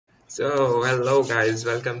So, hello guys,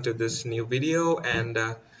 welcome to this new video. And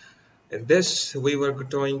in this, we were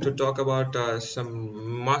going to talk about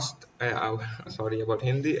sorry about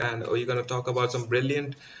Hindi, and we're going to talk about some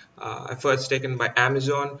brilliant efforts taken by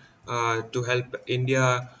Amazon to help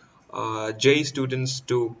India JEE students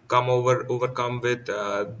to overcome with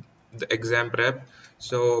the exam prep.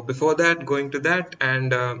 So, before that, going to that,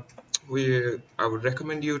 and I would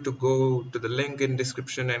recommend you to go to the link in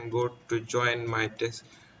description and go to join my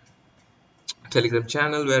Telegram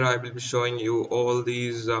channel where I will be showing you all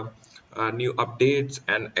these new updates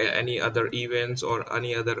and any other events or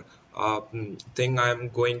any other thing I'm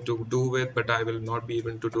going to do with, but I will not be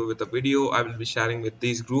able to do with a video. I will be sharing with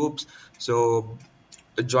these groups. So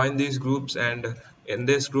join these groups, and in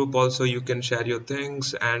this group also you can share your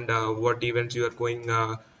things and what events you are going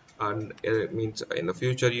and it means in the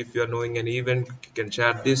future. If you are knowing an event, you can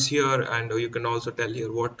share this here, and you can also tell here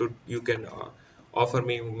what to you can offer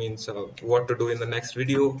me, means what to do in the next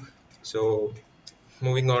video. So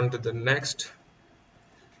moving on to the next.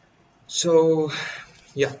 So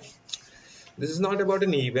yeah, this is not about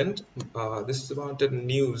an event. This is about a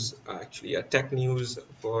news, actually, a tech news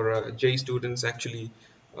for JEE students. Actually,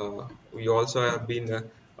 we also have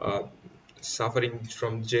been suffering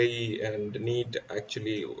from JEE and NEET.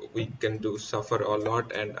 Actually, we can do suffer a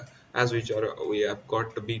lot, and as we have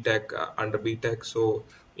got the BTech under BTech, so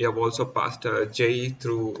we have also passed JEE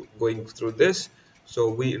through going through this. So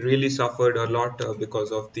we really suffered a lot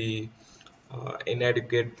because of the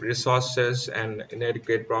inadequate resources and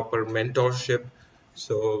inadequate proper mentorship.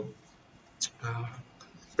 So uh,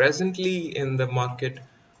 presently in the market,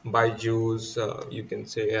 Byju's, you can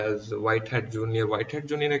say as White Hat Junior I can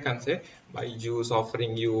say. Byju's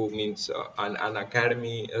offering you, means an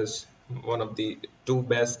academy is one of the two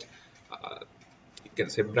best, uh, you can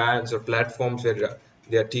say, brands or platforms where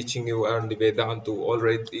they are teaching you on the Vedantu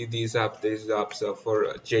already. These apps are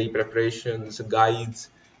for JEE preparations, guides,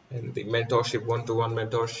 and the mentorship, one-to-one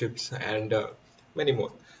mentorships, and many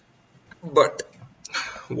more. But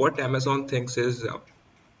what Amazon thinks is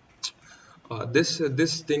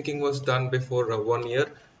this thinking was done before 1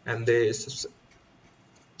 year, and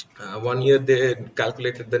 1 year they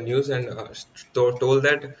calculated the news and told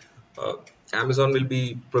that uh, Amazon will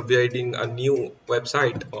be providing a new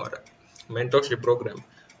website or mentorship program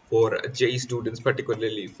for JEE students,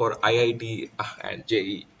 particularly for IIT and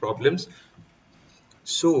JEE problems.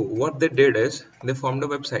 So what they did is they formed a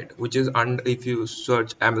website which is under, if you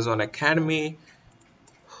search Amazon Academy,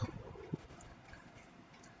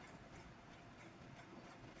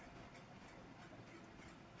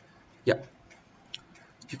 yeah,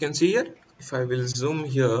 you can see here. If I will zoom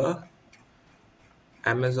here,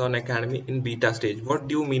 Amazon Academy in beta stage. What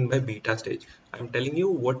do you mean by beta stage? I'm telling you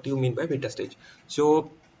what do you mean by beta stage. So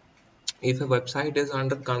if a website is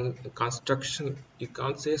under construction, you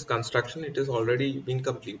can't say it's construction, it is already been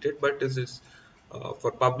completed, but this is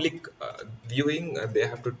for public viewing. They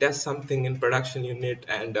have to test something in production unit,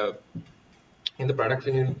 and in the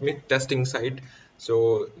production unit testing site.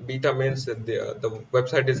 So beta means that the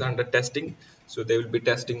website is under testing, so they will be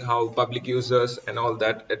testing how public users and all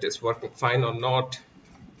that it is working fine or not.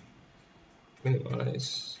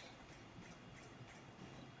 Minimize.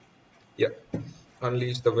 Yeah,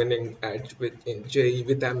 unleash the winning edge in JEE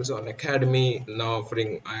with Amazon Academy, now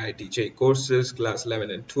offering IIT JEE courses, class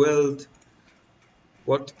 11 and 12th.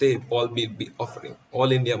 What they all be offering: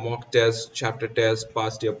 all India mock tests, chapter tests,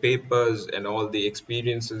 past year papers, and all the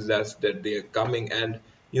experiences that they are coming. And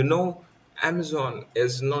you know, Amazon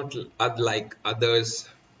is not unlike others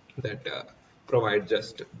that provide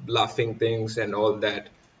just bluffing things and all that.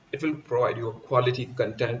 It will provide you quality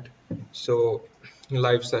content. So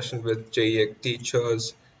live session with JEE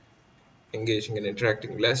teachers, engaging in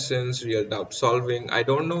interacting lessons, real doubt solving. I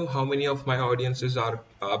don't know how many of my audiences are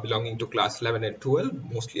belonging to class 11 and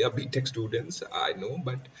 12. Mostly are BTech students, I know,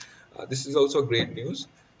 but this is also great news.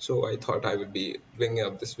 So I thought I would be bringing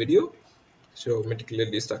up this video. So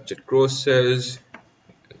meticulously structured courses.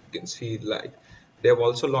 You can see, like, they have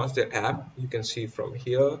also launched their app. You can see from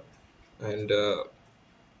here, and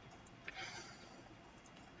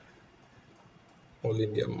all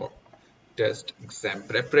India mock test exam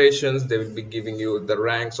preparations. They will be giving you the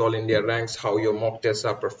ranks, all India ranks, how your mock tests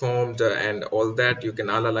are performed, and all that. You can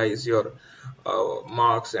analyze your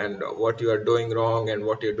marks and what you are doing wrong and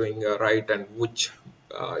what you're doing right, and which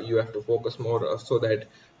you have to focus more, so that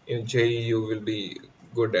in JEE you will be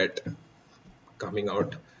good at coming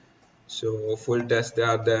out. So full tests, they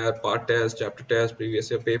are there, part test, chapter test,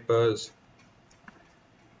 previous year papers,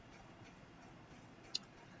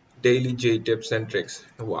 daily JEE tips and tricks.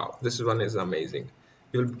 Wow, this one is amazing.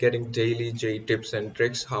 You'll be getting daily J tips and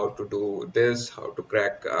tricks, how to do this, how to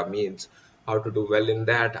crack means, how to do well in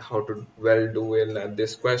that, how to well do in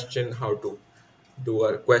this question, how to do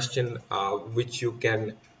a question which you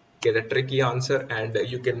can get a tricky answer, and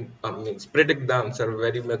you can means predict the answer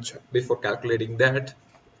very much before calculating that.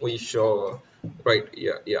 We show, right,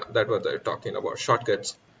 yeah, that was I talking about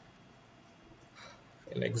shortcuts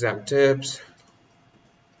in exam tips.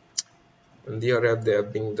 And the other they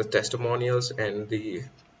have been the testimonials, and the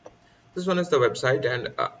this one is the website.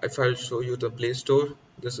 And if I show you the Play Store,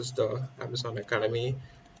 this is the Amazon Academy.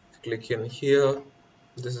 Click in here.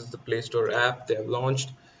 This is the Play Store app they have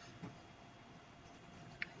launched.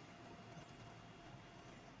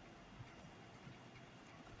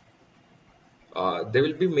 They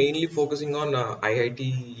will be mainly focusing on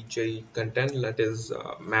IIT JEE content, that is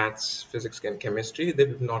maths, physics, and chemistry. They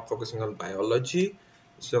will be not focusing on biology,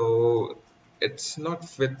 so it's not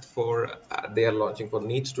fit for. They are launching for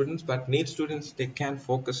NEET students, but NEET students they can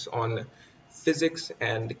focus on physics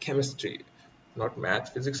and chemistry, not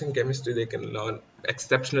math. Physics and chemistry they can learn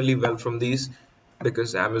exceptionally well from these,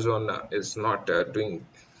 because Amazon is not doing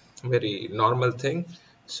very normal thing,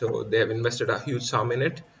 so they have invested a huge sum in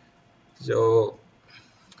it. So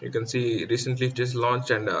you can see recently it is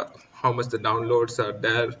launched, and how much the downloads are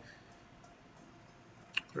there,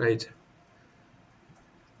 right?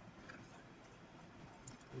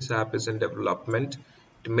 This app is in development.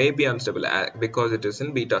 It may be unstable because it is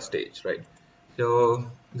in beta stage, right? So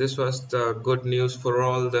this was the good news for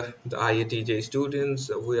all the IITJ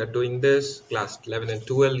students. We are doing this class 11 and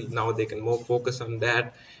 12. Now they can more focus on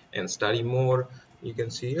that and study more. You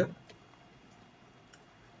can see here,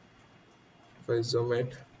 if I zoom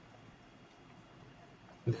it,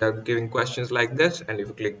 they are giving questions like this, and if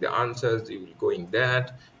you click the answers you will go in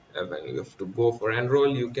that. When you have to go for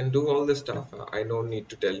enroll, you can do all this stuff. I don't need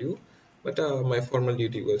to tell you, but my formal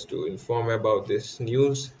duty was to inform about this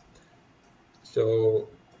news. So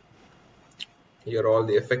here all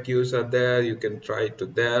the FAQs are there, you can try to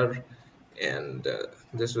there. And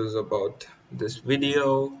this was about this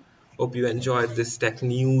video. Hope you enjoyed this tech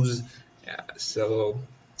news. So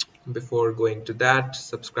before going to that,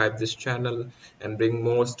 subscribe this channel and bring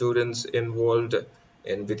more students involved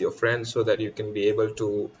in with your friends, so that you can be able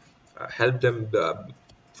to help them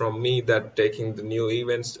from me that taking the new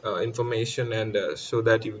events information, and so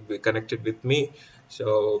that you will be connected with me.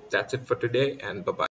 So that's it for today, and bye bye.